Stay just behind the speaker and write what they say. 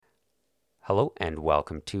Hello and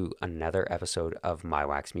welcome to another episode of My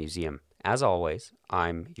Wax Museum. As always,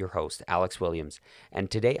 I'm your host, Alex Williams, and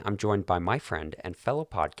today I'm joined by my friend and fellow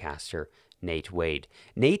podcaster, Nate Wade.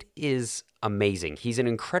 Nate is amazing. He's an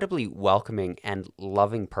incredibly welcoming and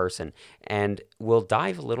loving person, and we'll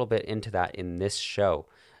dive a little bit into that in this show.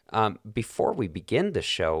 Before we begin the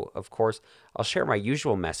show, of course, I'll share my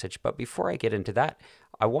usual message, but before I get into that,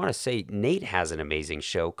 I want to say Nate has an amazing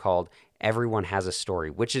show called Everyone Has a Story,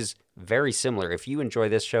 which is very similar. If you enjoy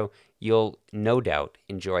this show, you'll no doubt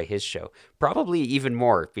enjoy his show. Probably even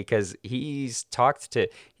more because he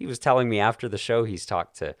was telling me after the show, he's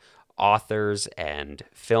talked to authors and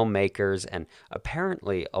filmmakers and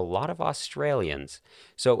apparently a lot of Australians.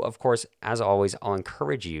 So, of course, as always, I'll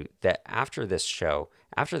encourage you that after this show,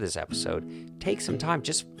 after this episode, take some time,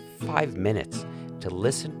 just 5 minutes, to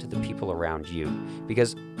listen to the people around you.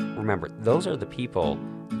 Because remember, those are the people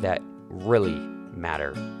that really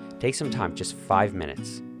matter. Take some time, just 5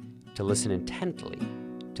 minutes, to listen intently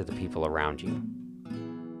to the people around you.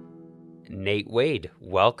 Nate Wade,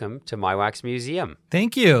 welcome to My Wax Museum.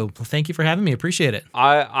 Thank you. Well, thank you for having me. Appreciate it.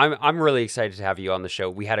 I'm really excited to have you on the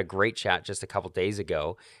show. We had a great chat just a couple days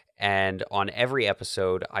ago, and on every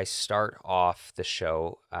episode, I start off the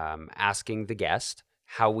show asking the guest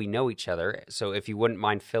how we know each other. So if you wouldn't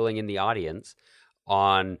mind filling in the audience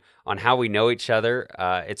on how we know each other.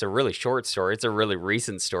 It's a really short story. It's a really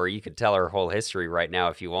recent story. You could tell our whole history right now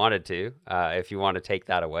if you wanted to, if you want to take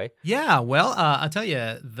that away. Yeah, well, I'll tell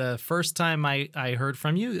you, the first time I heard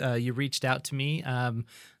from you, you reached out to me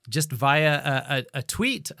just via a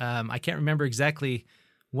tweet. I can't remember exactly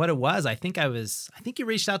what it was. I think you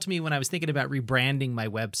reached out to me when I was thinking about rebranding my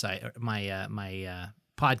website, or my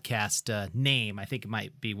podcast name. I think it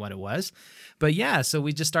might be what it was. But yeah, so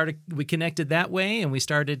we connected that way, and we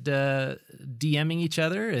started DMing each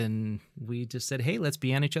other, and we just said, hey, let's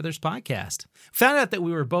be on each other's podcast. Found out that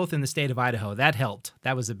we were both in the state of Idaho. That helped.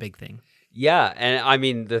 That was a big thing. Yeah, and I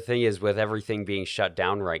mean, the thing is, with everything being shut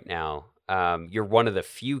down right now, you're one of the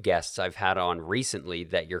few guests I've had on recently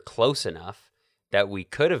that you're close enough that we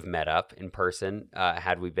could have met up in person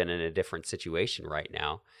had we been in a different situation right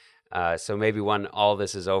now. So maybe when all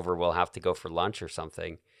this is over, we'll have to go for lunch or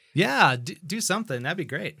something. Yeah, do something. That'd be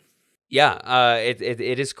great. Yeah, it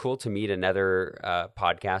is cool to meet another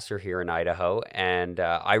podcaster here in Idaho, and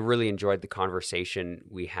I really enjoyed the conversation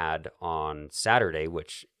we had on Saturday,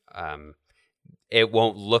 which it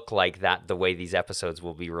won't look like that the way these episodes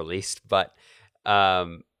will be released, but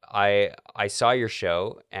I saw your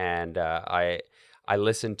show, and I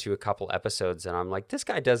listened to a couple episodes, and I'm like, this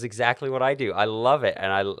guy does exactly what I do. I love it,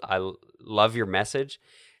 and I love your message,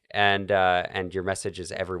 and your message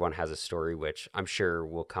is everyone has a story, which I'm sure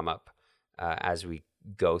will come up as we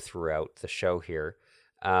go throughout the show here.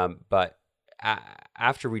 But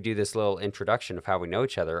after we do this little introduction of how we know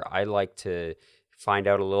each other, I like to find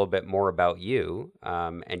out a little bit more about you,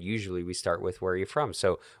 and usually we start with where are you from.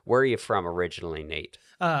 So where are you from originally, Nate?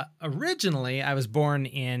 Originally, I was born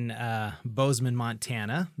in Bozeman,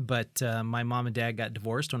 Montana, but my mom and dad got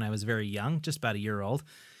divorced when I was very young, just about a year old.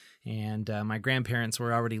 And my grandparents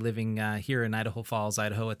were already living here in Idaho Falls,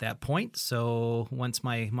 Idaho at that point. So once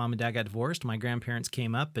my mom and dad got divorced, my grandparents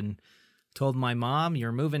came up and told my mom,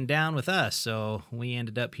 you're moving down with us. So we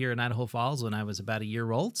ended up here in Idaho Falls when I was about a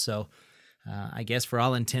year old. So I guess for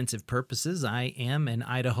all intensive purposes, I am an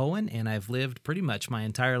Idahoan, and I've lived pretty much my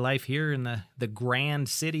entire life here in the grand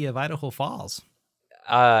city of Idaho Falls.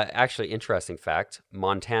 Actually, interesting fact,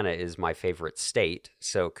 Montana is my favorite state,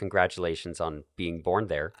 so congratulations on being born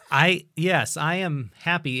there. Yes, I am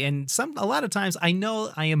happy, and a lot of times I know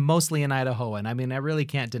I am mostly an Idahoan. I mean, I really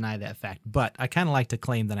can't deny that fact, but I kind of like to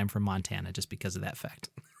claim that I'm from Montana just because of that fact.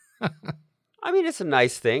 I mean, it's a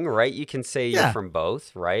nice thing, right? You can say you're from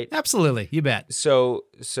both, right? Absolutely, you bet. So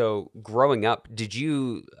growing up, did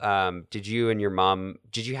you and your mom,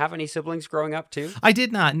 did you have any siblings growing up too? I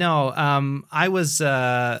did not, no. I was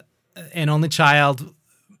an only child,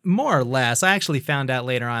 more or less. I actually found out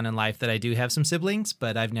later on in life that I do have some siblings,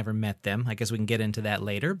 but I've never met them. I guess we can get into that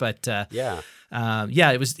later. But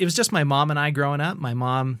it was just my mom and I growing up. My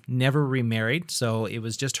mom never remarried, so it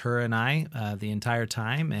was just her and I the entire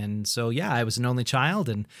time. And so I was an only child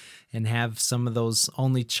and have some of those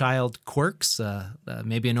only child quirks,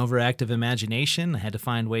 maybe an overactive imagination. I had to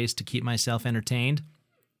find ways to keep myself entertained.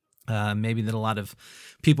 Maybe that a lot of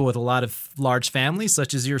people with a lot of large families,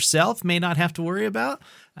 such as yourself, may not have to worry about.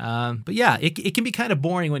 But yeah, it can be kind of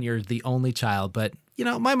boring when you're the only child. But,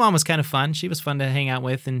 my mom was kind of fun. She was fun to hang out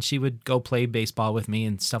with, and she would go play baseball with me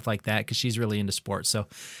and stuff like that because she's really into sports. So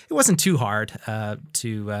it wasn't too hard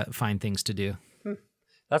to find things to do.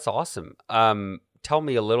 That's awesome. tell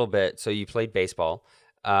me a little bit. So you played baseball.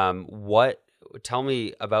 What? Tell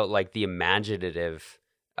me about like the imaginative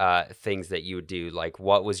things that you would do. Like,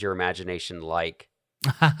 what was your imagination like?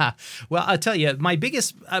 Well, I'll tell you, my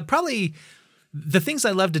biggest, probably the things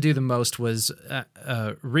I loved to do the most was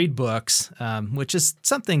read books, which is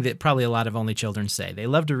something that probably a lot of only children say. They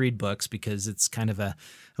love to read books because it's kind of a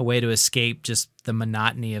way to escape just the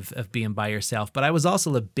monotony of being by yourself. But I was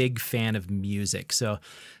also a big fan of music. So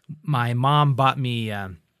my mom bought me,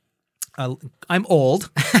 I'm old,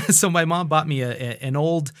 so my mom bought me an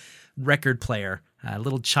old record player, a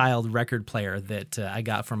little child record player that I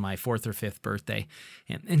got for my 4th or 5th birthday.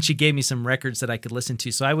 And she gave me some records that I could listen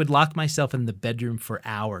to. So I would lock myself in the bedroom for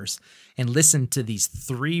hours and listen to these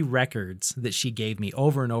 3 records that she gave me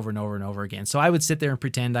over and over and over and over again. So I would sit there and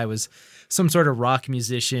pretend I was some sort of rock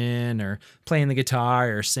musician or playing the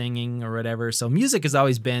guitar or singing or whatever. So music has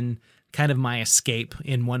always been kind of my escape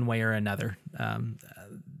in one way or another.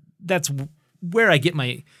 That's where I get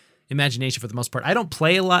my imagination for the most part. I don't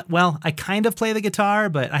play a lot. Well, I kind of play the guitar,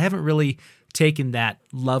 but I haven't really taken that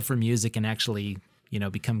love for music and actually,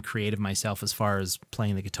 become creative myself as far as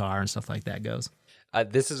playing the guitar and stuff like that goes.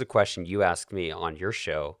 This is a question you asked me on your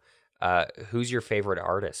show. Who's your favorite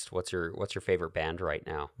artist? What's your favorite band right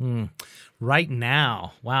now? Right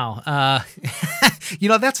now, wow.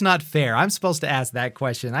 That's not fair. I'm supposed to ask that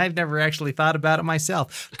question. I've never actually thought about it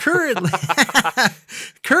myself.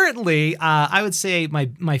 Currently, I would say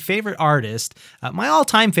my favorite artist, my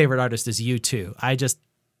all-time favorite artist is U2. I just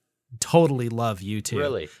totally love U2.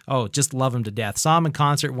 Really? Oh, just love them to death. Saw them in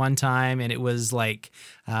concert one time, and it was like,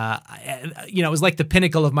 it was like the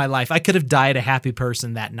pinnacle of my life. I could have died a happy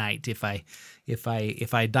person that night. If I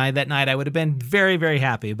died that night, I would have been very, very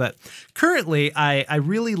happy. But currently, I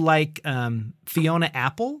really like Fiona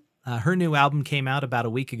Apple. Her new album came out about a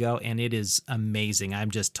week ago, and it is amazing.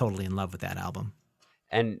 I'm just totally in love with that album.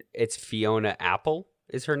 And it's Fiona Apple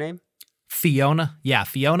is her name? Fiona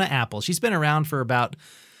Apple. She's been around for about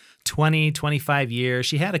 25 years.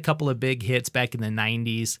 She had a couple of big hits back in the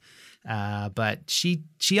 90s, but she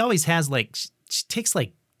always has she takes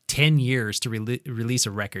 10 years to release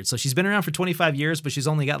a record. So she's been around for 25 years, but she's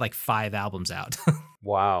only got 5 albums out.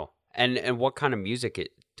 Wow. And what kind of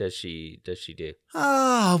music does she do?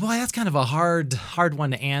 Oh boy, that's kind of a hard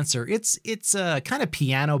one to answer. It's kind of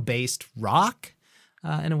piano based rock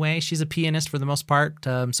in a way. She's a pianist for the most part,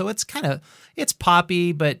 so it's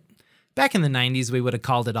poppy, but back in the 90s, we would have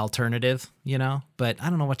called it alternative, but I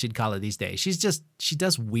don't know what you'd call it these days. She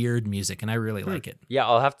does weird music, and I really like it. Yeah,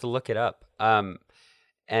 I'll have to look it up.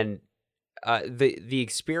 And the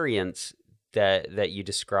experience that you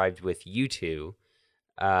described with U2,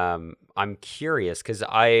 I'm curious because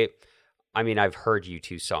I've heard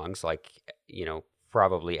U2 songs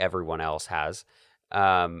probably everyone else has.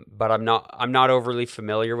 But I'm not overly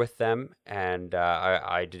familiar with them, and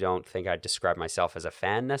I don't think I'd describe myself as a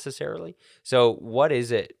fan necessarily. So what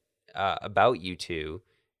is it about U2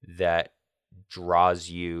 that draws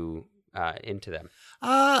you into them?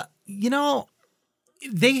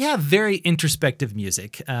 They have very introspective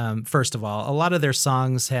music. First of all, a lot of their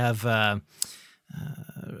songs have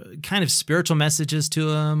kind of spiritual messages to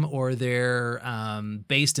them, or they're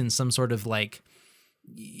based in some sort of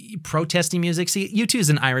protesting music. See, U2 is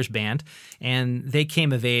an Irish band, and they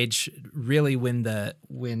came of age really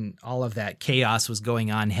when all of that chaos was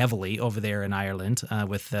going on heavily over there in Ireland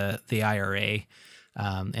with the IRA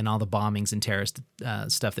and all the bombings and terrorist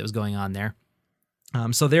stuff that was going on there.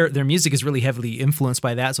 So their music is really heavily influenced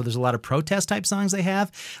by that. So there's a lot of protest type songs they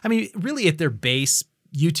have. I mean, really at their base,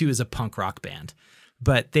 U2 is a punk rock band,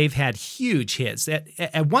 but they've had huge hits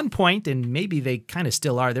at one point, and maybe they kind of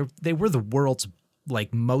still are. They were the world's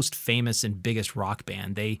most famous and biggest rock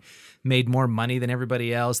band. They made more money than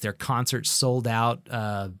everybody else. Their concerts sold out.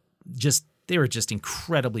 They were just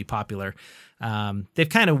incredibly popular. They've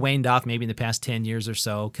kind of waned off maybe in the past 10 years or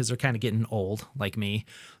so because they're kind of getting old like me.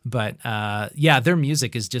 But their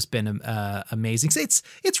music has just been amazing. So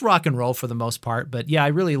it's rock and roll for the most part. But yeah, I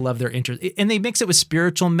really love their interest. And they mix it with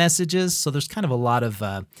spiritual messages. So there's kind of a lot of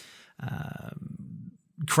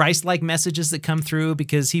Christ-like messages that come through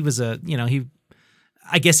because he was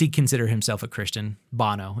I guess he'd consider himself a Christian.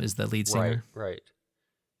 Bono is the lead singer. Right.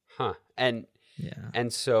 Huh. And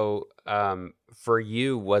so for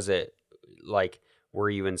you, was it were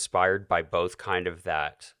you inspired by both kind of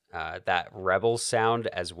that rebel sound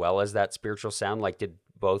as well as that spiritual sound? Did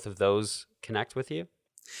both of those connect with you?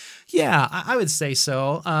 Yeah, I would say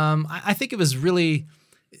so. I think it was really,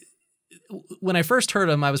 when I first heard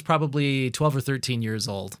them, I was probably 12 or 13 years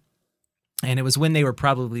old. And it was when they were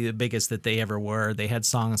probably the biggest that they ever were. They had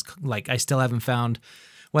songs like I Still Haven't Found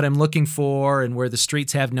what I'm looking for and Where the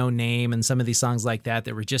Streets Have No Name and some of these songs like that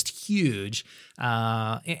were just huge.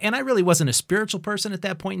 And I really wasn't a spiritual person at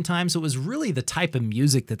that point in time, so it was really the type of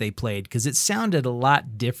music that they played because it sounded a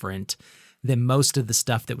lot different than most of the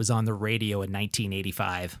stuff that was on the radio in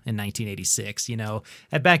 1985 and 1986.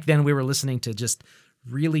 And back then we were listening to just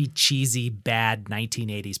really cheesy, bad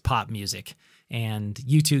 1980s pop music. And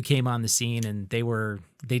U2 came on the scene and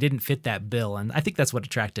they didn't fit that bill. And I think that's what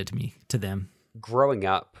attracted me to them. Growing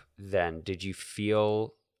up then, did you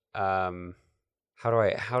feel, how do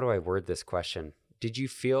I word this question? Did you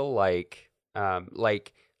feel like,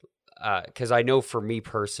 cause I know for me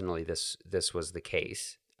personally, this was the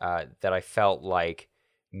case, that I felt like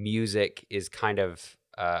music is kind of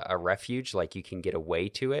a refuge, like you can get away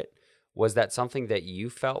to it. Was that something that you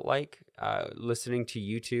felt like listening to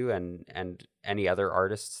U2 and any other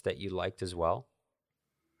artists that you liked as well?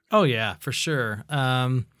 Oh, yeah, for sure.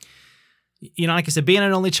 Like I said, being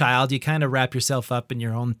an only child, you kind of wrap yourself up in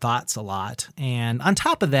your own thoughts a lot. And on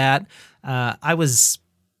top of that, I was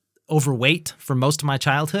overweight for most of my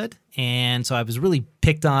childhood. And so I was really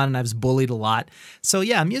picked on and I was bullied a lot. So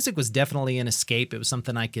yeah, music was definitely an escape. It was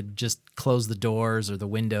something I could just close the doors or the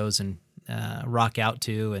windows and rock out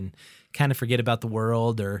to and kind of forget about the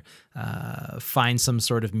world or find some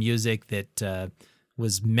sort of music that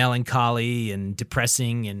was melancholy and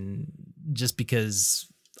depressing, and just because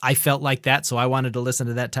I felt like that, so I wanted to listen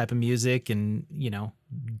to that type of music and,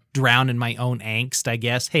 drown in my own angst, I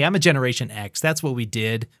guess. Hey, I'm a Generation X. That's what we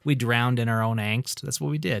did. We drowned in our own angst. That's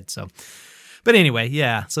what we did. So, but anyway,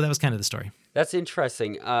 yeah, so that was kind of the story. That's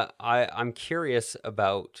interesting. I'm curious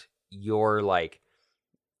about your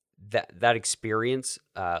that experience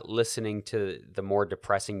listening to the more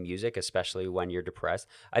depressing music, especially when you're depressed.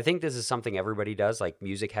 I think this is something everybody does. Like,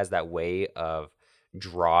 music has that way of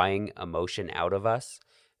drawing emotion out of us.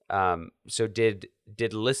 So did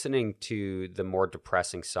listening to the more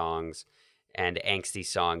depressing songs and angsty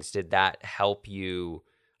songs, did that help you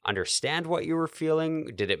understand what you were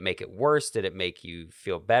feeling? Did it make it worse? Did it make you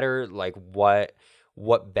feel better? Like,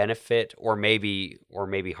 what benefit or maybe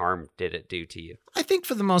harm did it do to you? I think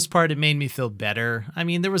for the most part, it made me feel better. I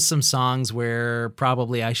mean, there was some songs where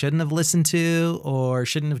probably I shouldn't have listened to or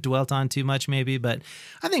shouldn't have dwelt on too much maybe, but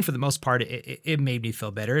I think for the most part, it made me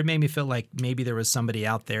feel better. It made me feel like maybe there was somebody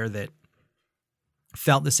out there that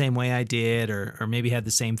felt the same way I did or maybe had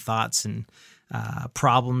the same thoughts and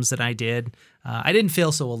problems that I did. I didn't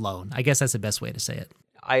feel so alone. I guess that's the best way to say it.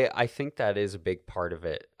 I think that is a big part of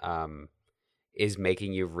it. Is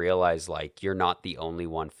making you realize like you're not the only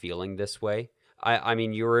one feeling this way. I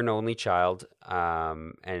mean, you were an only child,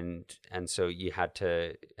 and so you had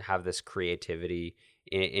to have this creativity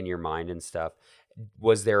in your mind and stuff.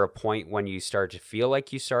 Was there a point when you started to feel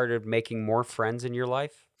like you started making more friends in your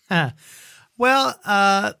life? Well,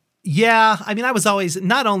 yeah. I mean, I was always,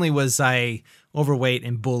 not only was I overweight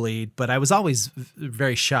and bullied, but I was always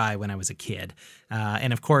very shy when I was a kid.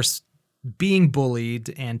 And of course, being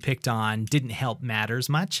bullied and picked on didn't help matters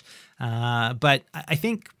much. But I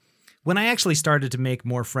think when I actually started to make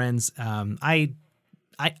more friends, I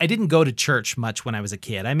didn't go to church much when I was a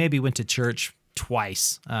kid. I maybe went to church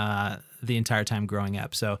twice the entire time growing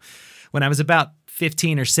up. So when I was about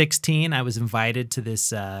 15 or 16, I was invited to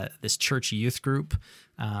this church youth group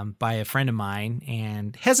by a friend of mine,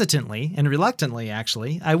 and hesitantly and reluctantly,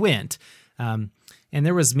 actually, I went. And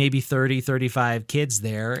there was maybe 30, 35 kids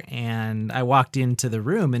there, and I walked into the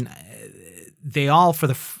room, and they all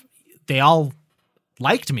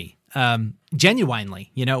liked me,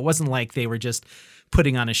 genuinely. It wasn't like they were just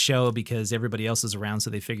putting on a show because everybody else was around, so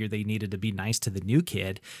they figured they needed to be nice to the new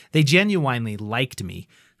kid. They genuinely liked me.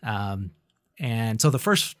 And so the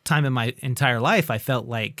first time in my entire life, I felt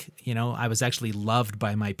like, I was actually loved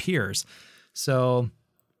by my peers. So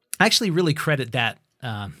I actually really credit that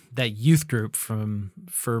youth group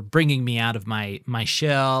for bringing me out of my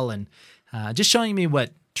shell and just showing me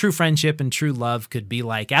what true friendship and true love could be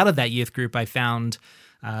like. Out of that youth group, I found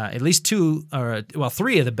at least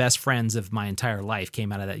three of the best friends of my entire life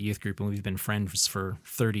came out of that youth group, and we've been friends for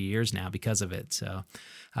 30 years now because of it. So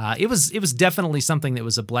it was definitely something that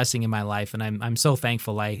was a blessing in my life, and I'm so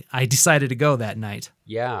thankful I decided to go that night.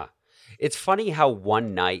 Yeah. It's funny how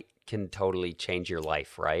one night can totally change your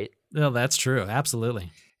life, right? Well, that's true.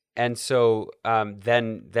 Absolutely. And so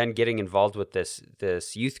then getting involved with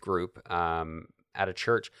this youth group at a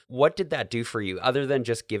church, what did that do for you other than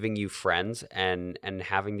just giving you friends and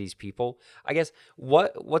having these people? I guess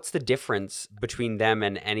what's the difference between them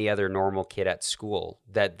and any other normal kid at school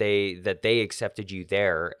that they accepted you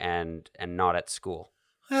there and not at school?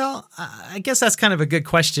 Well, I guess that's kind of a good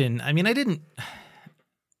question. I mean,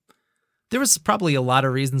 There was probably a lot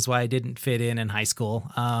of reasons why I didn't fit in high school.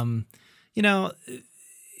 You know,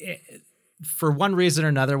 for one reason or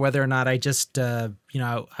another, whether or not I just, I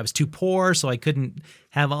was too poor, so I couldn't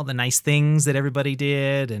have all the nice things that everybody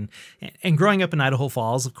did. And growing up in Idaho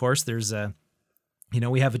Falls, of course, there's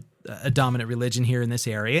we have a dominant religion here in this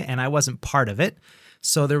area, and I wasn't part of it.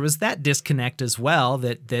 So there was that disconnect as well,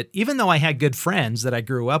 that even though I had good friends that I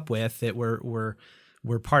grew up with that were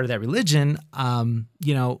part of that religion,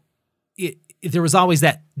 there was always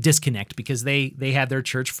that disconnect because they had their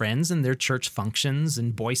church friends and their church functions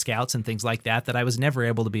and Boy Scouts and things like that I was never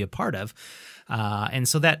able to be a part of. And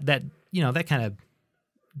so that kind of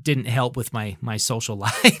didn't help with my social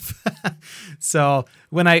life. So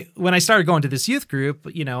when I started going to this youth group,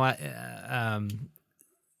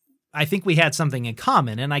 I think we had something in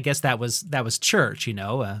common, and I guess that was church,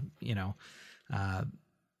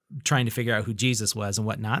 trying to figure out who Jesus was and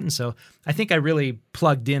whatnot. And so I think I really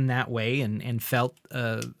plugged in that way and felt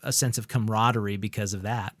a sense of camaraderie because of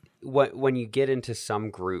that. When you get into some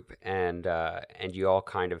group and you all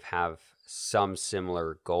kind of have some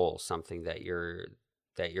similar goal, something that you're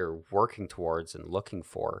working towards and looking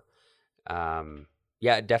for,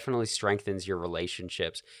 it definitely strengthens your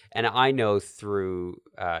relationships. And I know through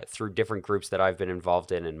different groups that I've been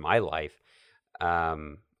involved in my life,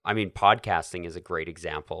 podcasting is a great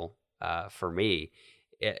example for me.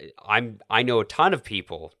 I know a ton of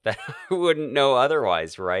people that I wouldn't know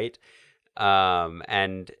otherwise, right?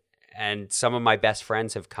 And some of my best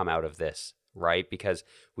friends have come out of this, right? Because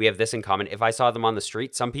we have this in common. If I saw them on the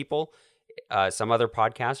street, some people, some other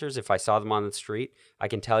podcasters, if I saw them on the street, I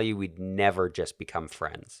can tell you we'd never just become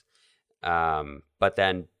friends. But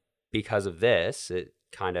then because of this, it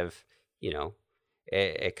kind of,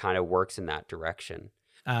 it kind of works in that direction.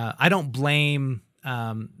 I don't blame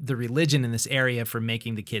the religion in this area for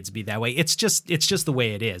making the kids be that way. It's just the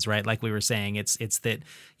way it is, right? Like we were saying, it's that,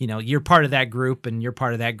 you're part of that group and you're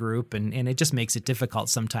part of that group, and it just makes it difficult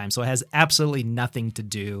sometimes. So it has absolutely nothing to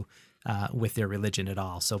do with their religion at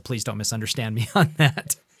all. So please don't misunderstand me on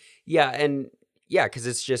that. Because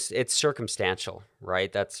it's circumstantial,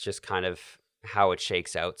 right? That's just kind of how it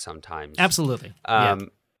shakes out sometimes. Absolutely.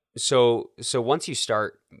 So once you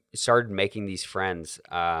started making these friends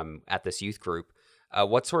at this youth group,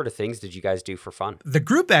 what sort of things did you guys do for fun? The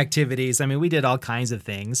group activities, we did all kinds of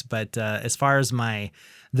things, but as far as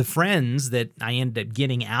the friends that I ended up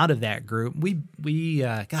getting out of that group, we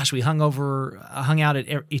hung out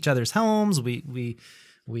at each other's homes. We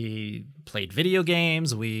played video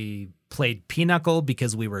games. We played Pinochle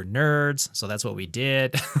because we were nerds, so that's what we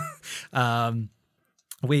did.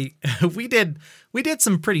 We did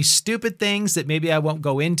some pretty stupid things that maybe I won't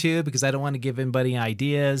go into because I don't want to give anybody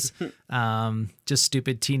ideas. Just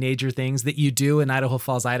stupid teenager things that you do in Idaho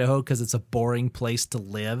Falls, Idaho, because it's a boring place to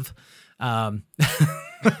live.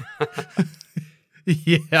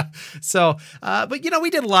 Yeah. So, but we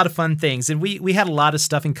did a lot of fun things, and we had a lot of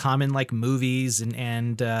stuff in common, like movies,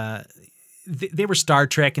 and they were Star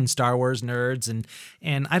Trek and Star Wars nerds,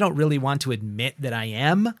 and I don't really want to admit that I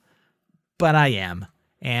am, but I am.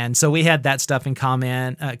 And so we had that stuff in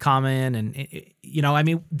common, and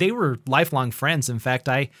they were lifelong friends. In fact,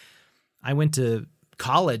 I went to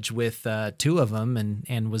college with two of them,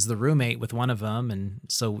 and was the roommate with one of them, and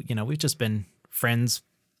so we've just been friends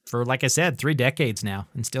for, like I said, 3 decades now,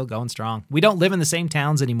 and still going strong. We don't live in the same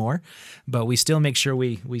towns anymore, but we still make sure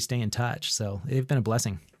we stay in touch. So they've been a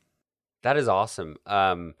blessing. That is awesome.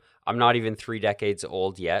 I'm not even 3 decades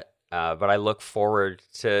old yet. But I look forward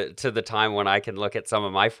to the time when I can look at some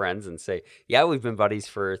of my friends and say, yeah, we've been buddies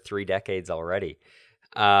for 3 decades already.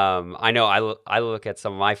 I know I look at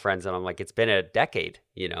some of my friends and I'm like, it's been a decade,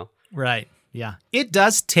 Right. Yeah. It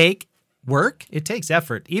does take work. It takes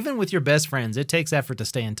effort. Even with your best friends, it takes effort to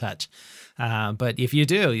stay in touch. But if you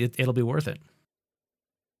do, it'll be worth it.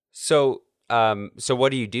 So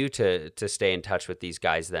what do you do to stay in touch with these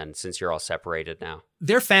guys then, since you're all separated now?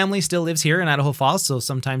 Their family still lives here in Idaho Falls, so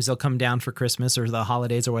sometimes they'll come down for Christmas or the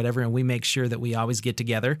holidays or whatever, and we make sure that we always get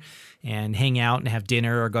together and hang out and have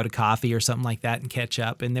dinner or go to coffee or something like that and catch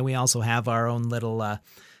up. And then we also have our own little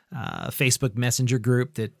Facebook Messenger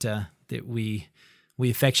group that we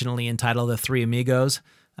affectionately entitle the Three Amigos,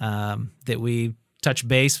 that we touch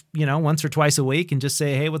base, once or twice a week and just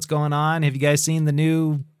say, hey, what's going on? Have you guys seen the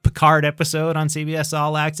new Picard episode on CBS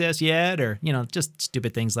All Access yet? Or, just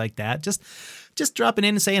stupid things like that. Just dropping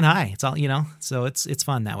in and saying hi. It's all, so it's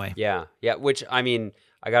fun that way. Yeah. Yeah. Which, I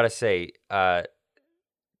gotta say,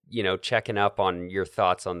 checking up on your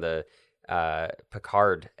thoughts on the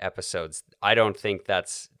Picard episodes, I don't think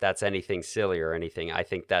that's anything silly or anything. I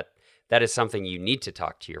think that is something you need to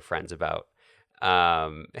talk to your friends about.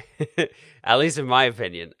 at least in my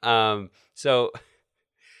opinion. So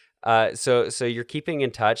you're keeping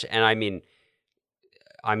in touch, and I mean,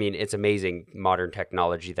 it's amazing modern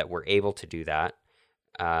technology that we're able to do that.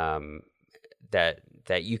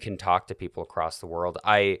 That you can talk to people across the world.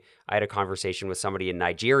 I had a conversation with somebody in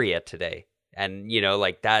Nigeria today, and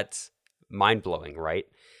like that's mind blowing, right?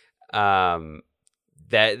 That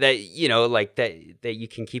you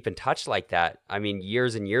can keep in touch like that. I mean,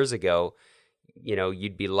 years and years ago,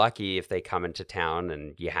 you'd be lucky if they come into town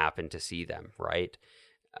and you happen to see them, right?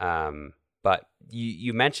 But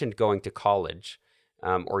you mentioned going to college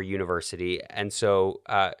or university, and so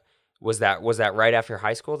was that right after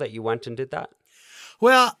high school that you went and did that?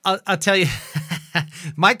 Well, I'll tell you,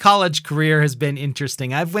 my college career has been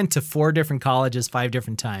interesting. I've went to 4 different colleges 5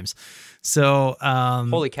 different times. So,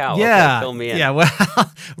 holy cow! Yeah, okay, fill me in. Yeah. Well,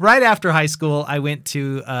 right after high school, I went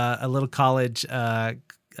to a little college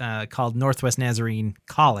called Northwest Nazarene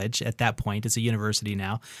College. At that point, it's a university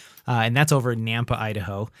now, and that's over in Nampa,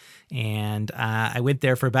 Idaho. And I went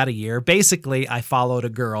there for about a year. Basically, I followed a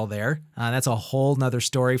girl there. That's a whole nother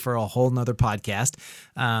story for a whole nother podcast.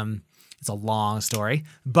 It's a long story,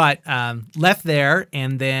 but left there,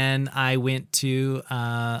 and then I went to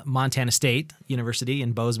Montana State University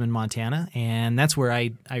in Bozeman, Montana, and that's where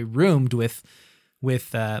I roomed with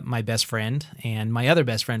my best friend, and my other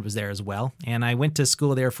best friend was there as well. And I went to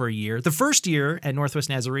school there for a year. The first year at Northwest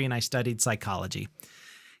Nazarene, I studied psychology,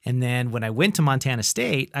 and then when I went to Montana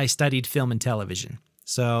State, I studied film and television.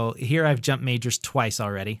 So here I've jumped majors twice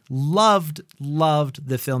already. Loved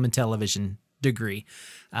the film and television degree.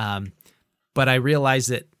 But I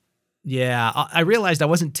realized I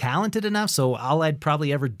wasn't talented enough. So all I'd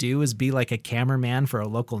probably ever do is be like a cameraman for a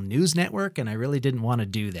local news network. And I really didn't want to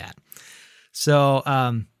do that. So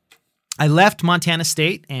I left Montana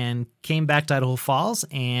State and came back to Idaho Falls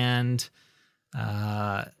and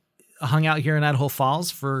hung out here in Idaho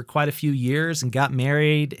Falls for quite a few years and got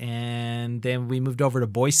married. And then we moved over to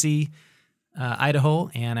Boise, Idaho.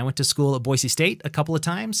 And I went to school at Boise State a couple of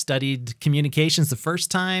times, studied communications the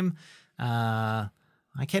first time. I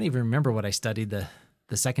can't even remember what I studied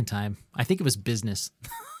the second time. I think it was business.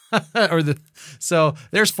 So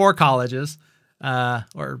there's 4 colleges, anyway,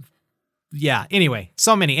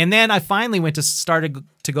 so many. And then I finally started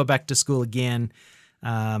to go back to school again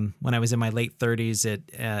when I was in my late 30s at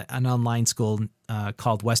an online school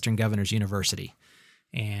called Western Governors University.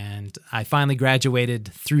 And I finally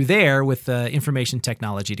graduated through there with the information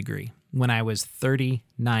technology degree when I was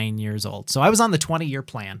 39 years old. So I was on the 20-year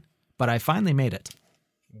plan, but I finally made it.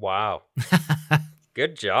 Wow.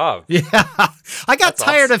 Good job. Yeah. I got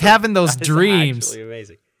tired of having those dreams. Actually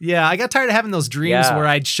amazing. Yeah, I got tired of having those dreams where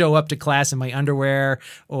I'd show up to class in my underwear,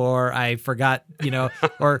 or I forgot,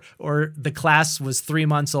 or the class was 3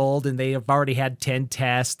 months old and they have already had 10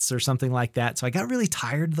 tests or something like that. So I got really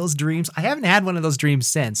tired of those dreams. I haven't had one of those dreams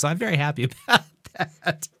since, so I'm very happy about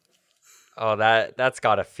that. Oh, that's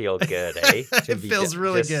got to feel good, eh? It feels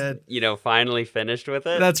really good. Finally finished with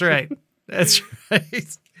it. That's right. That's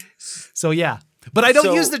right. So yeah, but I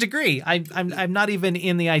don't use the degree. I'm not even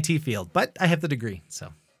in the IT field, but I have the degree.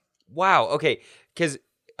 So. Wow. Okay.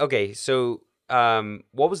 So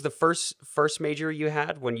what was the first major you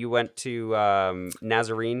had when you went to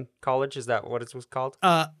Nazarene College? Is that what it was called?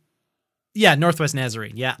 Yeah, Northwest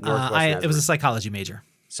Nazarene. Yeah, Nazarene. It was a psychology major.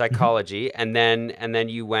 Psychology, mm-hmm. and then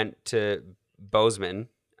you went to Bozeman,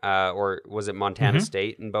 or was it Montana mm-hmm.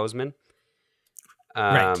 State in Bozeman?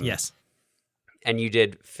 Right. Yes. And you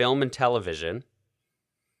did film and television.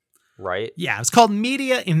 Right? Yeah, it was called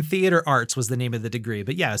Media in Theater Arts was the name of the degree,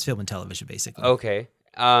 but yeah, it's film and television basically. Okay.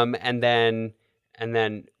 And then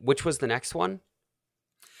which was the next one?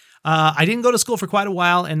 I didn't go to school for quite a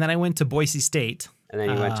while, and then I went to Boise State. And then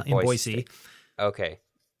you went to Boise State. Okay.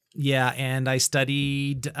 Yeah, and I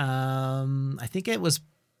studied I think it was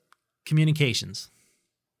communications.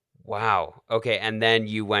 Wow. Okay, and then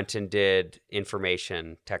you went and did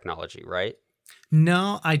information technology, right?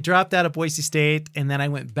 No, I dropped out of Boise State, and then I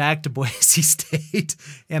went back to Boise State,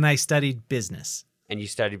 and I studied business. And you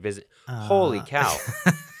studied business? Holy cow.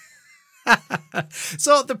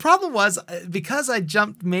 So the problem was, because I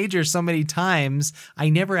jumped majors so many times, I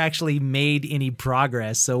never actually made any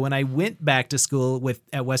progress. So when I went back to school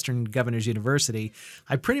at Western Governors University,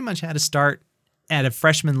 I pretty much had to start at a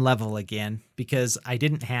freshman level again because I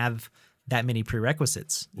didn't have that many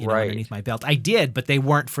prerequisites underneath my belt. I did, but they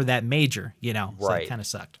weren't for that major, so it kind of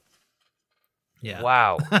sucked. Yeah.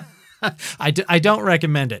 Wow. I don't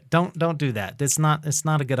recommend it. Don't do that. It's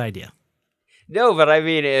not a good idea. No, but I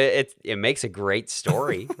mean, it makes a great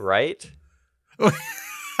story, right?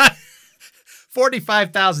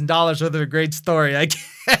 $45,000 worth of a great story. I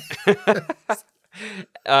guess.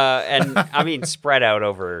 And I mean, spread out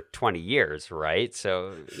over 20 years, right?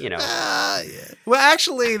 So, Yeah. Well,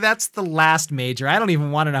 actually, that's the last major. I don't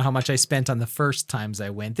even want to know how much I spent on the first times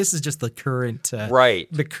I went. This is just the current, right.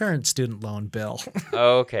 The current student loan bill.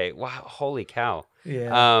 Okay. Wow. Holy cow.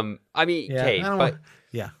 Yeah. I mean, Yeah, okay,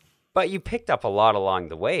 yeah. but you picked up a lot along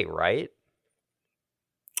the way, right?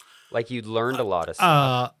 Like you learned a lot of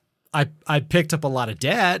stuff. I picked up a lot of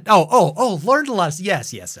debt. Learned a lot.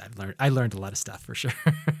 Yes. I learned a lot of stuff for sure.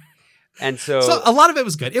 And so a lot of it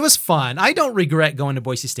was good. It was fun. I don't regret going to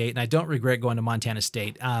Boise State, and I don't regret going to Montana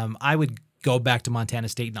State. I would go back to Montana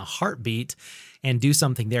State in a heartbeat and do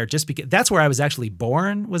something there, just because that's where I was actually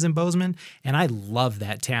born, was in Bozeman, and I love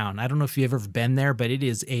that town. I don't know if you've ever been there, but it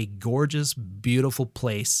is a gorgeous, beautiful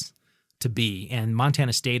place to be. And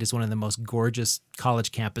Montana State is one of the most gorgeous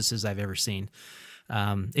college campuses I've ever seen.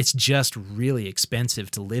 It's just really expensive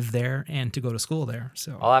to live there and to go to school there.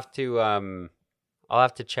 So I'll have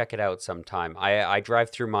to check it out sometime. I drive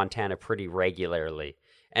through Montana pretty regularly,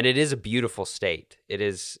 and it is a beautiful state. It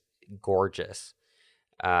is gorgeous.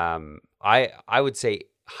 I would say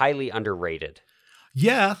highly underrated.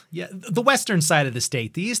 Yeah. The western side of the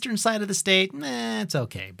state. The eastern side of the state, it's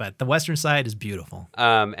okay, but the western side is beautiful.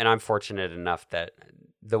 And I'm fortunate enough that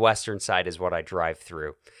the western side is what I drive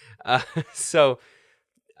through. So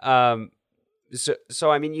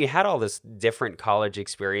I mean, you had all this different college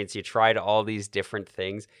experience. You tried all these different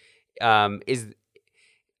things. And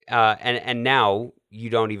now you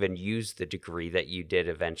don't even use the degree that you did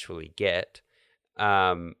eventually get.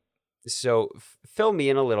 So fill me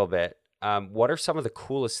in a little bit. What are some of the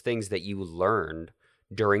coolest things that you learned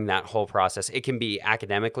during that whole process? It can be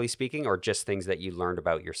academically speaking, or just things that you learned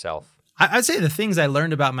about yourself. I'd say the things I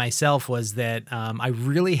learned about myself was that I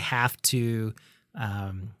really have to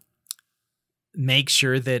make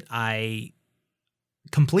sure that I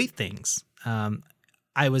complete things.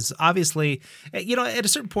 I was obviously, at a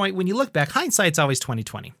certain point, when you look back, hindsight's always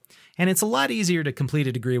 20/20. And it's a lot easier to complete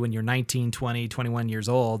a degree when you're 19, 20, 21 years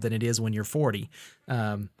old than it is when you're 40.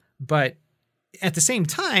 But at the same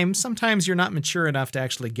time, sometimes you're not mature enough to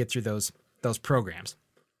actually get through those programs.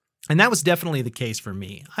 And that was definitely the case for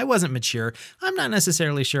me. I wasn't mature. I'm not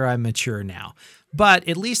necessarily sure I'm mature now, but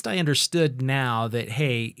at least I understood now that,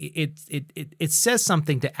 hey, it says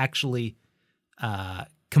something to actually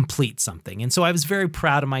complete something. And so I was very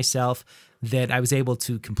proud of myself that I was able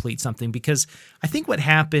to complete something, because I think what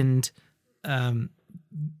happened,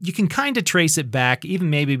 you can kind of trace it back even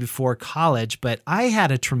maybe before college, but I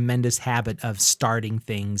had a tremendous habit of starting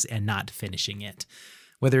things and not finishing it.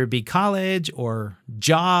 Whether it be college or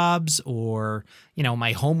jobs or,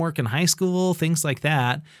 my homework in high school, things like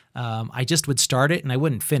that. I just would start it and I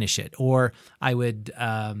wouldn't finish it. Or I would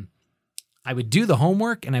do the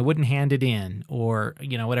homework and I wouldn't hand it in, or,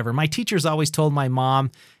 whatever. My teachers always told my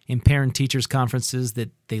mom in parent-teachers conferences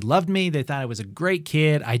that they loved me. They thought I was a great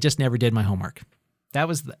kid. I just never did my homework. That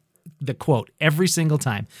was the quote every single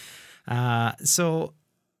time. So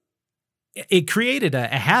it created a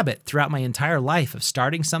habit throughout my entire life of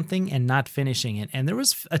starting something and not finishing it. And there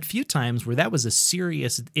was a few times where that was a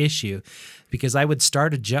serious issue, because I would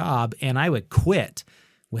start a job and I would quit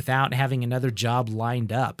without having another job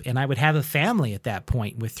lined up. And I would have a family at that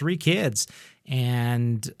point with 3 kids.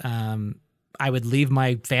 And I would leave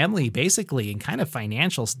my family basically in kind of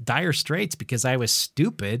financial dire straits because I was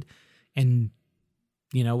stupid and,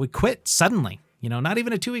 would quit suddenly, not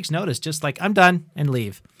even a 2 weeks notice, just like, I'm done, and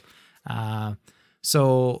leave.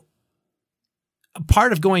 So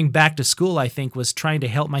part of going back to school, I think, was trying to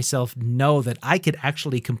help myself know that I could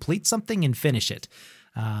actually complete something and finish it.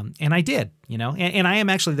 And I did, and I am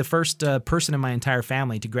actually the first person in my entire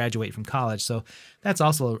family to graduate from college. So that's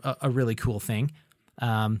also a really cool thing.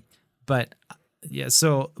 But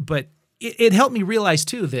it helped me realize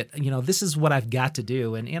too that, this is what I've got to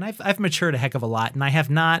do. And I've matured a heck of a lot, and I have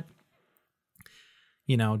not,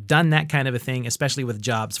 done that kind of a thing, especially with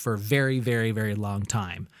jobs, for a very, very, very long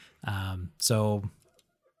time. So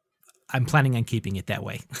I'm planning on keeping it that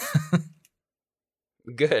way.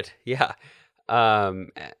 Good. Yeah.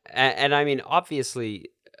 And I mean, obviously,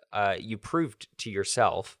 you proved to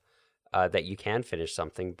yourself that you can finish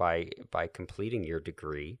something by completing your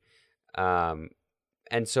degree.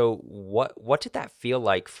 And so what did that feel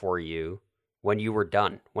like for you when you were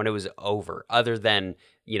done, when it was over, other than,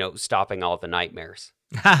 stopping all the nightmares?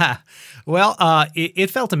 Well,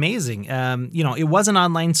 it felt amazing. It was an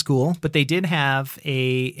online school, but they did have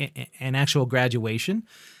an actual graduation.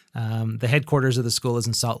 The headquarters of the school is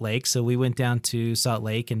in Salt Lake. So we went down to Salt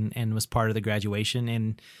Lake and was part of the graduation.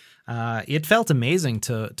 And it felt amazing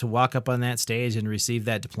to walk up on that stage and receive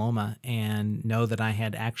that diploma and know that I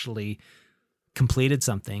had actually completed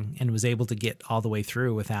something and was able to get all the way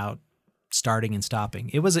through without starting and stopping.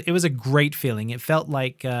 It was a great feeling. It felt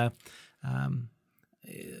like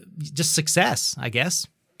just success, I guess.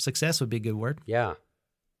 Success would be a good word. Yeah,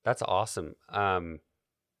 that's awesome. And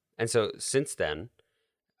so since then,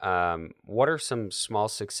 what are some small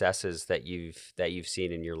successes that you've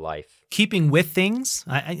seen in your life? Keeping with things,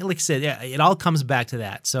 I like I said, yeah, it all comes back to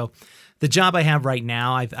that. So, the job I have right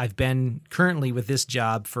now, I've been currently with this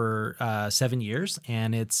job for 7 years,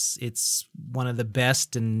 and it's one of the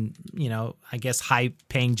best and I guess high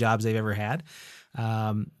paying jobs they've ever had.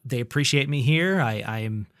 They appreciate me here.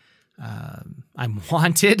 I'm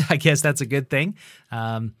wanted. I guess that's a good thing.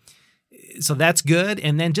 So that's good.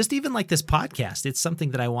 And then just even like this podcast, it's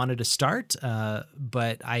something that I wanted to start,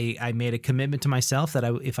 but I made a commitment to myself that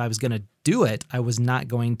if I was going to do it, I was not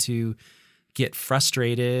going to get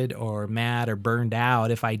frustrated or mad or burned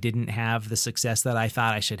out if I didn't have the success that I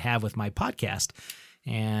thought I should have with my podcast.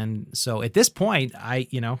 And so at this point,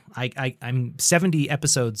 I'm 70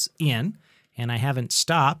 episodes in, and I haven't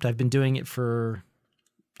stopped. I've been doing it for,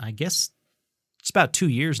 I guess, it's about 2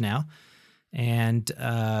 years now. And,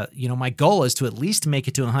 my goal is to at least make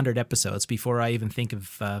it to 100 episodes before I even think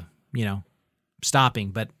of, stopping.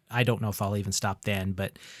 But I don't know if I'll even stop then.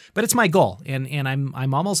 But it's my goal, and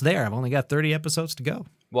I'm almost there. I've only got 30 episodes to go.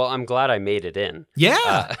 Well, I'm glad I made it in.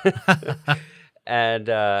 Yeah. And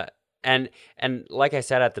like I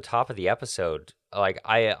said at the top of the episode, like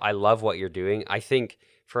I love what you're doing. I think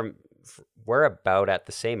we're about at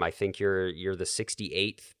the same. I think you're the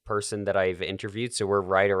 68th person that I've interviewed, so we're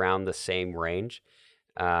right around the same range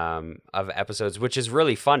of episodes, which is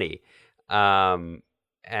really funny. And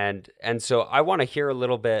so I want to hear a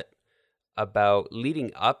little bit about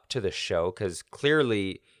leading up to the show, because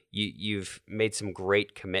clearly you've made some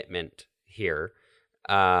great commitment here.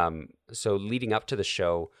 So leading up to the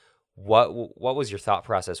show, what was your thought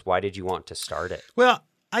process? Why did you want to start it? Well,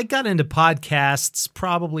 I got into podcasts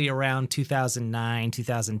probably around 2009,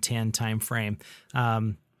 2010 timeframe.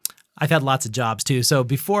 I've had lots of jobs too. So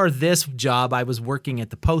before this job, I was working at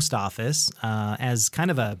the post office as kind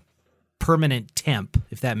of a permanent temp,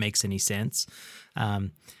 if that makes any sense.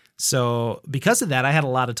 So because of that, I had a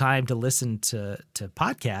lot of time to listen to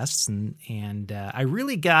podcasts, and I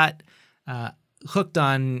really got hooked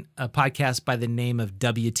on a podcast by the name of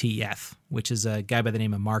WTF, which is a guy by the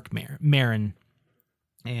name of Mark Maron.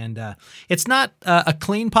 And it's not a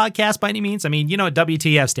clean podcast by any means. I mean, you know what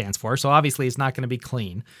WTF stands for, so obviously it's not going to be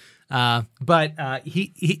clean. But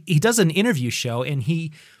he does an interview show, and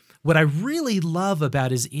what I really love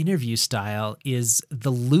about his interview style is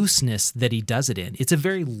the looseness that he does it in. It's a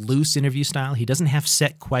very loose interview style. He doesn't have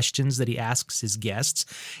set questions that he asks his guests.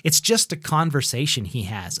 It's just a conversation he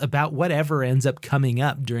has about whatever ends up coming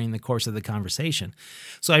up during the course of the conversation.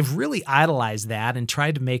 So I've really idolized that and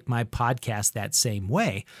tried to make my podcast that same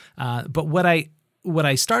way. But what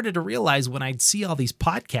I started to realize when I'd see all these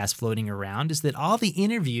podcasts floating around is that all the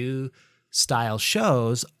interview style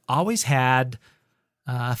shows always had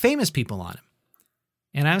famous people on them.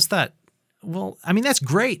 And I was thought, well, I mean, that's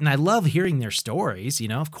great. And I love hearing their stories.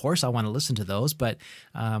 Of course I want to listen to those, but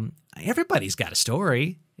everybody's got a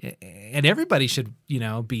story, and everybody should,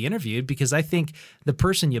 be interviewed, because I think the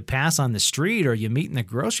person you pass on the street or you meet in the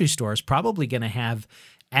grocery store is probably going to have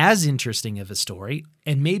as interesting of a story,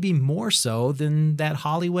 and maybe more so than that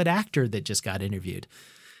Hollywood actor that just got interviewed.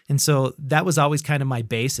 And so that was always kind of my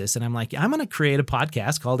basis. And I'm like, I'm going to create a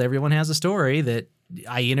podcast called Everyone Has a Story, that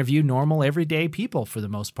I interview normal, everyday people for the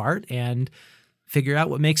most part, and figure out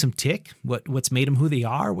what makes them tick, what's made them who they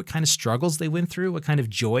are, what kind of struggles they went through, what kind of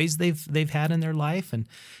joys they've had in their life, and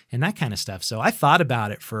that kind of stuff. So I thought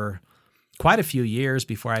about it for quite a few years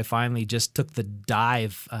before I finally just took the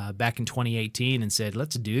dive back in 2018 and said,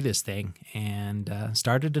 let's do this thing, and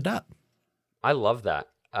started it up. I love that.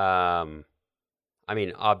 I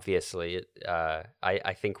mean, obviously,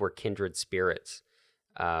 I think we're kindred spirits.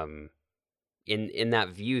 In that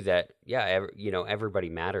view that, everybody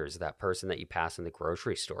matters. That person that you pass in the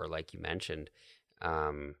grocery store, like you mentioned,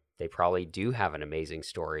 they probably do have an amazing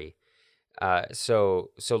story. So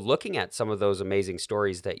looking at some of those amazing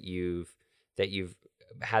stories that you've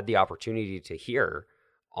had the opportunity to hear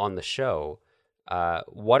on the show,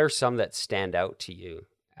 what are some that stand out to you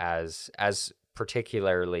as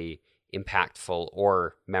particularly impactful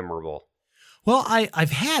or memorable? Well,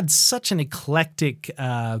 I've had such an eclectic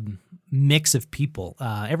mix of people,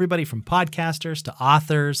 everybody from podcasters to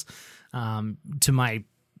authors, to my,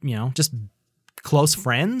 just close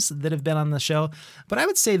friends that have been on the show. But I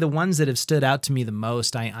would say the ones that have stood out to me the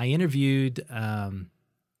most, I interviewed a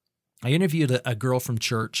girl from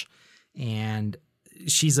church, and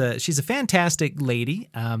she's a fantastic lady.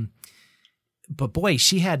 But boy,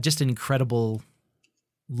 she had just an incredible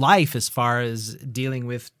life as far as dealing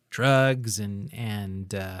with drugs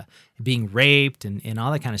and being raped and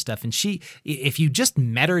all that kind of stuff. And she, if you just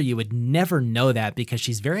met her, you would never know that, because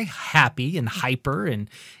she's very happy and hyper.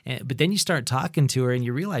 But then you start talking to her and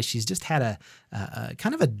you realize she's just had a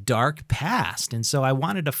kind of a dark past. And so I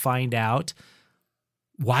wanted to find out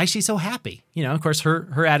why she's so happy. Of course,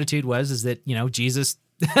 her attitude is that, Jesus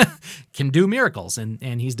can do miracles,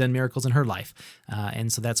 and he's done miracles in her life.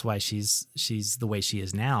 And so that's why she's the way she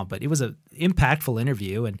is now. But it was an impactful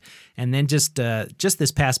interview. And then just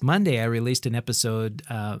this past Monday, I released an episode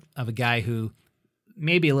of a guy who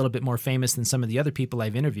may be a little bit more famous than some of the other people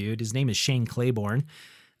I've interviewed. His name is Shane Claiborne.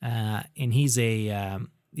 And he's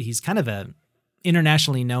kind of a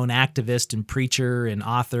internationally known activist and preacher and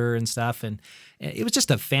author and stuff. And it was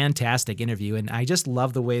just a fantastic interview. And I just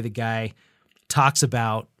love the way the guy talks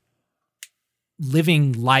about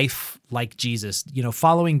living life like Jesus,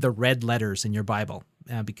 following the red letters in your Bible,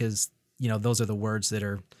 because, those are the words that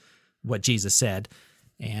are what Jesus said.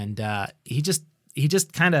 And he just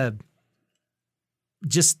kind of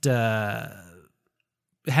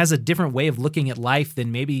has a different way of looking at life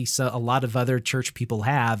than maybe a lot of other church people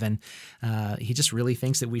have. And he just really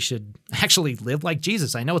thinks that we should actually live like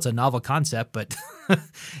Jesus. I know it's a novel concept, but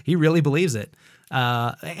he really believes it.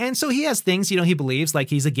 And so he has things, he believes, like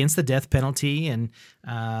he's against the death penalty, and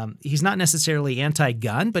he's not necessarily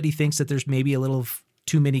anti-gun, but he thinks that there's maybe a little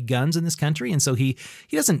too many guns in this country. And so he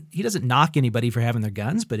doesn't knock anybody for having their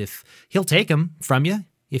guns, but if he'll take them from you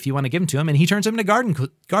if you want to give them to him, and he turns them into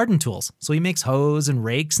garden tools. So he makes hoes and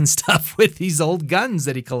rakes and stuff with these old guns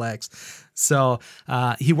that he collects. So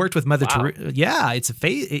he worked with Mother Teresa. Yeah,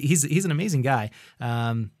 he's an amazing guy.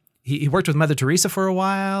 He worked with Mother Teresa for a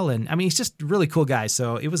while, and I mean, he's just a really cool guy.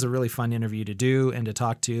 So it was a really fun interview to do and to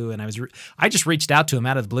talk to. And I just reached out to him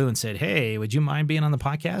out of the blue and said, "Hey, would you mind being on the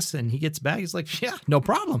podcast?" And he gets back. He's like, "Yeah, no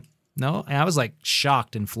problem." No, and I was like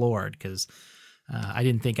shocked and floored, because I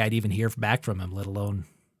didn't think I'd even hear back from him, let alone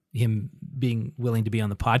him being willing to be on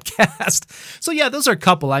the podcast. So yeah, those are a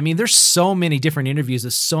couple. I mean, there's so many different interviews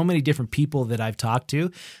with so many different people that I've talked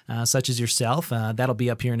to, such as yourself. That'll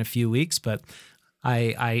be up here in a few weeks, but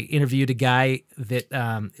I interviewed a guy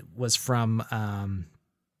that was from,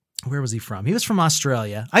 where was he from? He was from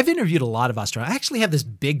Australia. I've interviewed a lot of Australia. I actually have this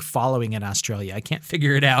big following in Australia. I can't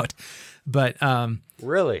figure it out. But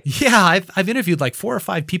really? Yeah, I've interviewed like 4 or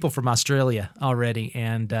 5 people from Australia already,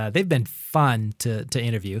 and they've been fun to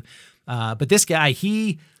interview. But this guy,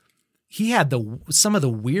 he had some of the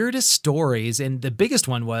weirdest stories, and the biggest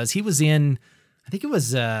one was he was in, I think it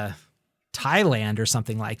was Thailand or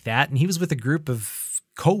something like that, and he was with a group of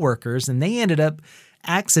coworkers, and they ended up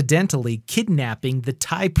accidentally kidnapping the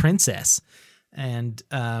Thai princess, and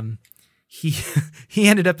he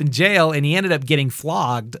ended up in jail, and he ended up getting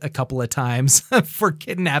flogged a couple of times for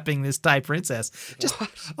kidnapping this Thai princess. Just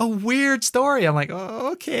a weird story. I'm like,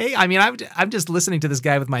 oh, okay. I mean, I'm just listening to this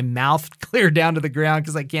guy with my mouth clear down to the ground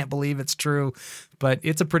because I can't believe it's true, but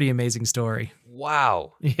it's a pretty amazing story.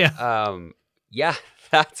 Wow. Yeah. Yeah.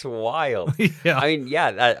 That's wild. Yeah. I mean,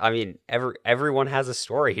 yeah. Everyone has a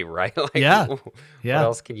story, right? Like, yeah. What Yeah.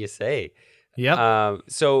 else can you say? Yep.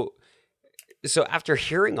 So after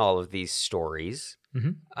hearing all of these stories,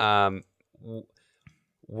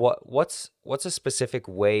 what's a specific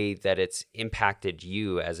way that it's impacted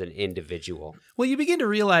you as an individual? Well, you begin to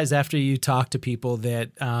realize after you talk to people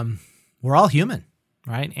that we're all human,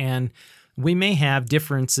 right? And we may have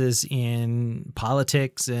differences in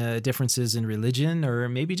politics, differences in religion, or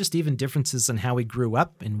maybe just even differences in how we grew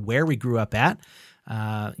up and where we grew up at.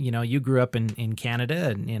 You grew up in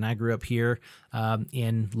Canada, and I grew up here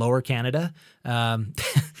in Lower Canada.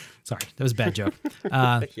 Sorry, that was a bad joke.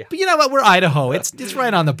 Yeah. But you know what? We're Idaho. It's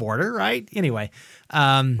right on the border, right? Anyway.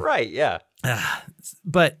 Right, yeah.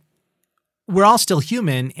 But we're all still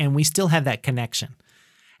human, and we still have that connection.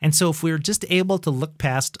 And so if we're just able to look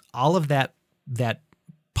past all of that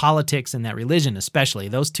politics and that religion, especially,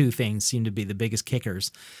 those two things seem to be the biggest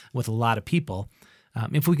kickers with a lot of people.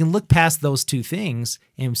 If we can look past those two things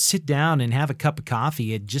and sit down and have a cup of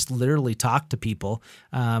coffee and just literally talk to people,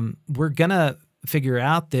 we're going to figure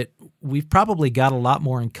out that we've probably got a lot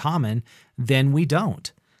more in common than we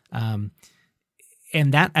don't. And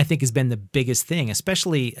that, I think, has been the biggest thing,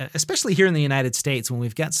 especially here in the United States, when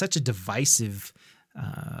we've got such a divisive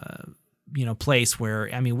place where,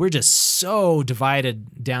 I mean, we're just so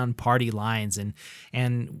divided down party lines,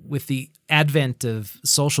 and with the advent of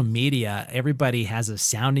social media, everybody has a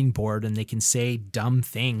sounding board and they can say dumb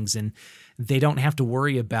things, and they don't have to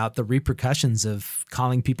worry about the repercussions of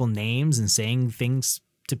calling people names and saying things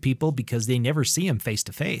to people because they never see them face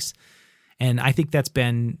to face. And I think that's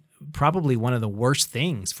been probably one of the worst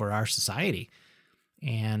things for our society.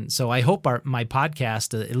 And so I hope my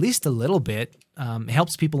podcast, at least a little bit,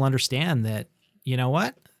 helps people understand that, you know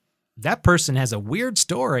what, that person has a weird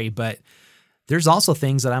story, but there's also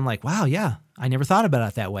things that I'm like, wow, yeah, I never thought about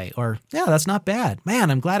it that way. Or, yeah, that's not bad. Man,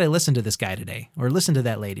 I'm glad I listened to this guy today, or listened to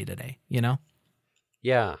that lady today,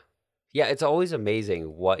 Yeah. Yeah, it's always amazing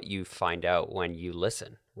what you find out when you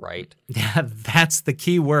listen, right? Yeah, that's the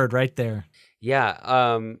key word right there.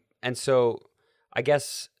 Yeah. And so I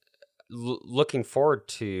guess looking forward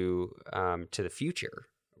to the future.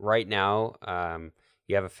 Right now,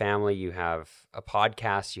 you have a family, you have a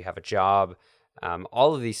podcast, you have a job,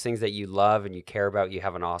 all of these things that you love and you care about. You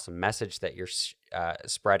have an awesome message that you're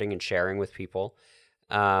spreading and sharing with people.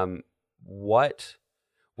 What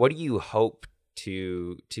do you hope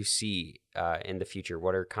to see in the future?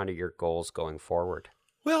 What are kind of your goals going forward?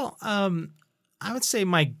 Well, I would say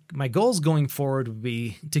my goals going forward would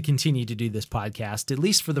be to continue to do this podcast, at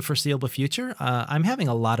least for the foreseeable future. I'm having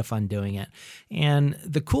a lot of fun doing it. And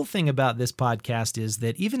the cool thing about this podcast is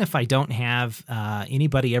that even if I don't have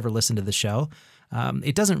anybody ever listen to the show,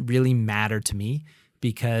 it doesn't really matter to me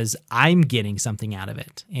because I'm getting something out of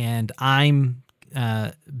it. And I'm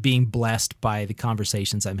being blessed by the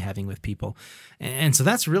conversations I'm having with people. And so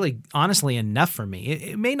that's really honestly enough for me.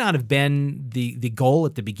 It may not have been the goal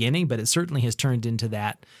at the beginning, but it certainly has turned into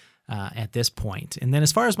that at this point. And then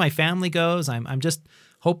as far as my family goes, I'm just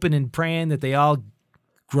hoping and praying that they all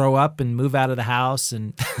grow up and move out of the house.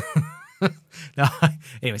 And no,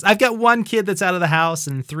 anyways, I've got one kid that's out of the house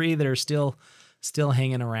and 3 that are still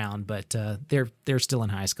hanging around, but they're still in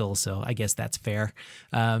high school. So I guess that's fair.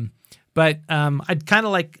 But I'd kind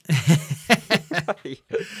of like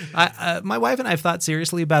my wife and I have thought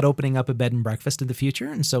seriously about opening up a bed and breakfast in the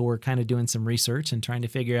future. And so we're kind of doing some research and trying to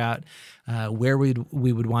figure out where we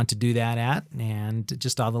would want to do that at, and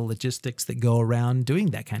just all the logistics that go around doing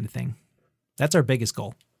that kind of thing. That's our biggest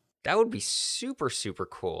goal. That would be super, super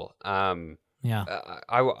cool. Yeah.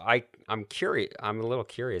 I'm curious. I'm a little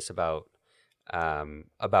curious about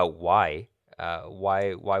why.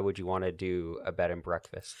 Why would you want to do a bed and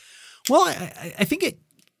breakfast? Well, I think it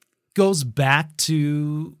goes back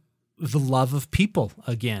to the love of people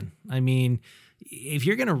again. I mean, if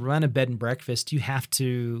you're going to run a bed and breakfast, you have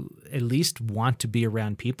to at least want to be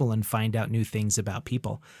around people and find out new things about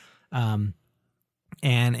people. And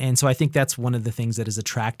so I think that's one of the things that has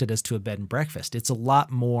attracted us to a bed and breakfast. It's a lot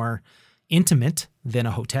more intimate than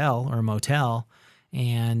a hotel or a motel.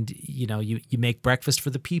 And, you make breakfast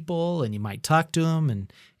for the people and you might talk to them.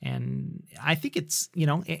 And I think it's,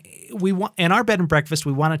 we want, in our bed and breakfast,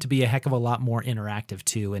 we want it to be a heck of a lot more interactive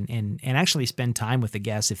too, and actually spend time with the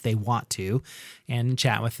guests if they want to, and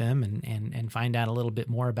chat with them and find out a little bit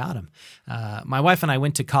more about them. My wife and I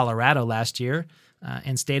went to Colorado last year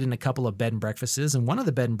and stayed in a couple of bed and breakfasts. And one of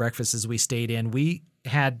the bed and breakfasts we stayed in, we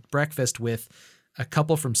had breakfast with a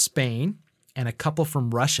couple from Spain and a couple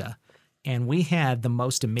from Russia. And we had the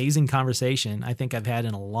most amazing conversation I think I've had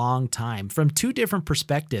in a long time from 2 different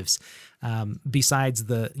perspectives. Besides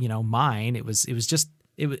mine, it was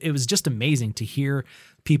just amazing to hear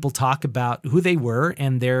people talk about who they were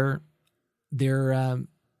and their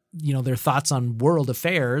thoughts on world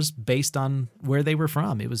affairs based on where they were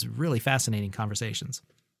from. It was really fascinating conversations.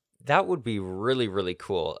 That would be really, really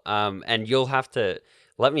cool. And you'll have to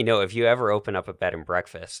let me know if you ever open up a bed and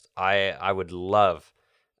breakfast. I would love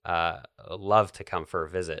to come for a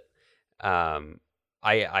visit.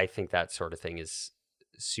 I think that sort of thing is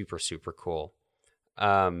super, super cool.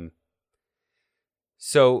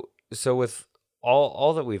 So with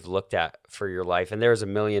all that we've looked at for your life, and there's a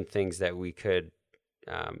million things that we could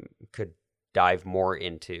dive more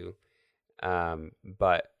into.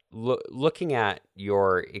 But looking at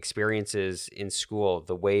your experiences in school,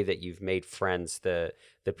 the way that you've made friends, the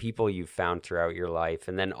people you've found throughout your life,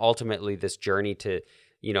 and then ultimately this journey to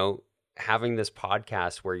having this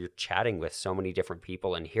podcast where you're chatting with so many different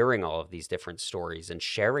people and hearing all of these different stories and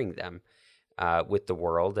sharing them with the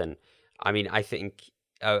world. And I mean, I think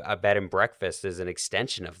a bed and breakfast is an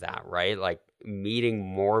extension of that, right? Like meeting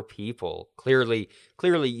more people. Clearly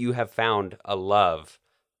you have found a love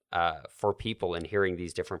for people and hearing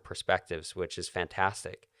these different perspectives, which is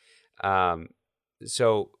fantastic.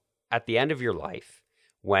 So at the end of your life,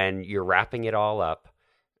 when you're wrapping it all up,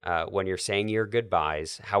 when you're saying your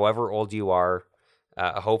goodbyes, however old you are,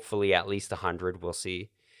 hopefully at least 100, we'll see.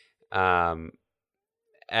 And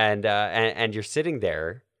you're sitting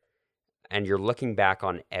there and you're looking back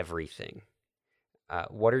on everything.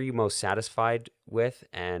 What are you most satisfied with,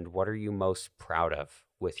 and what are you most proud of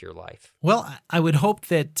with your life? Well, I would hope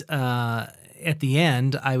that at the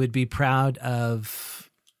end, I would be proud of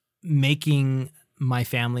making my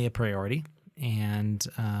family a priority, and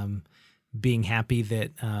being happy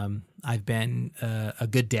that I've been a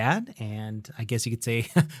good dad, and I guess you could say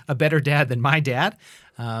a better dad than my dad.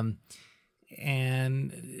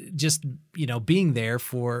 And just, being there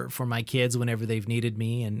for my kids whenever they've needed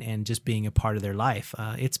me, and just being a part of their life.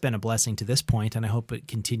 It's been a blessing to this point, and I hope it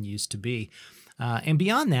continues to be. And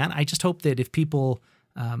beyond that, I just hope that if people,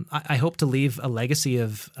 I hope to leave a legacy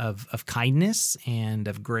of kindness and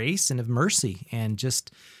of grace and of mercy, and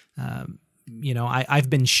just, I've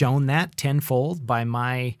been shown that tenfold by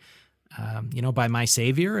my, by my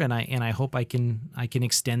Savior, and I hope I can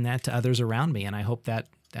extend that to others around me, and I hope that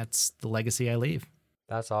that's the legacy I leave.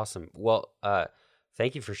 That's awesome. Well,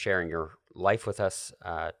 thank you for sharing your life with us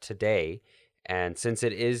today. And since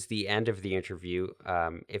it is the end of the interview,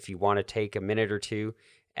 if you want to take a minute or two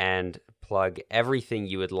and plug everything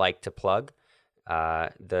you would like to plug,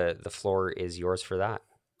 the floor is yours for that.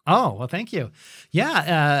 Oh, well, thank you.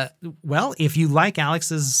 Yeah. Well, if you like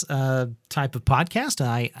Alex's type of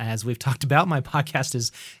podcast, as we've talked about, my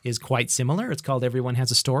podcast is quite similar. It's called Everyone Has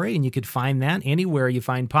a Story, and you could find that anywhere you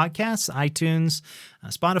find podcasts, iTunes,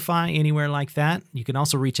 Spotify, anywhere like that. You can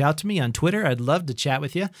also reach out to me on Twitter. I'd love to chat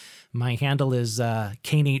with you. My handle is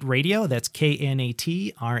KNATE Radio. That's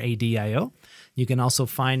KNATRADIO. You can also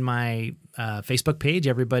find my Facebook page,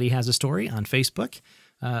 Everybody Has a Story, on Facebook.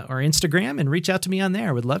 Or Instagram, and reach out to me on there.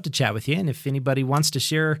 I would love to chat with you. And if anybody wants to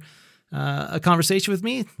share a conversation with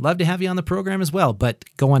me, love to have you on the program as well. But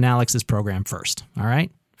go on Alex's program first. All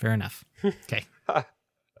right? Fair enough. Okay.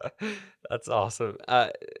 That's awesome.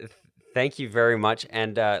 Thank you very much.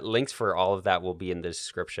 And links for all of that will be in the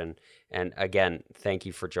description. And again, thank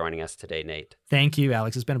you for joining us today, Nate. Thank you,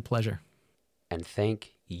 Alex. It's been a pleasure. And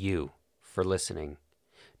thank you for listening,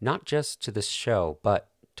 not just to this show, but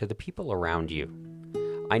to the people around you.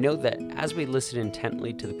 I know that as we listen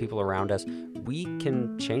intently to the people around us, we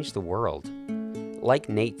can change the world. Like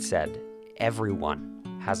Nate said,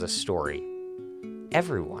 everyone has a story.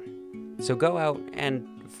 Everyone. So go out and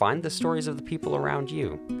find the stories of the people around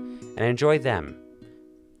you and enjoy them,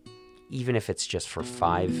 even if it's just for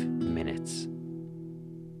 5 minutes.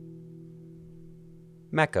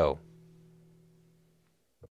 Mecco.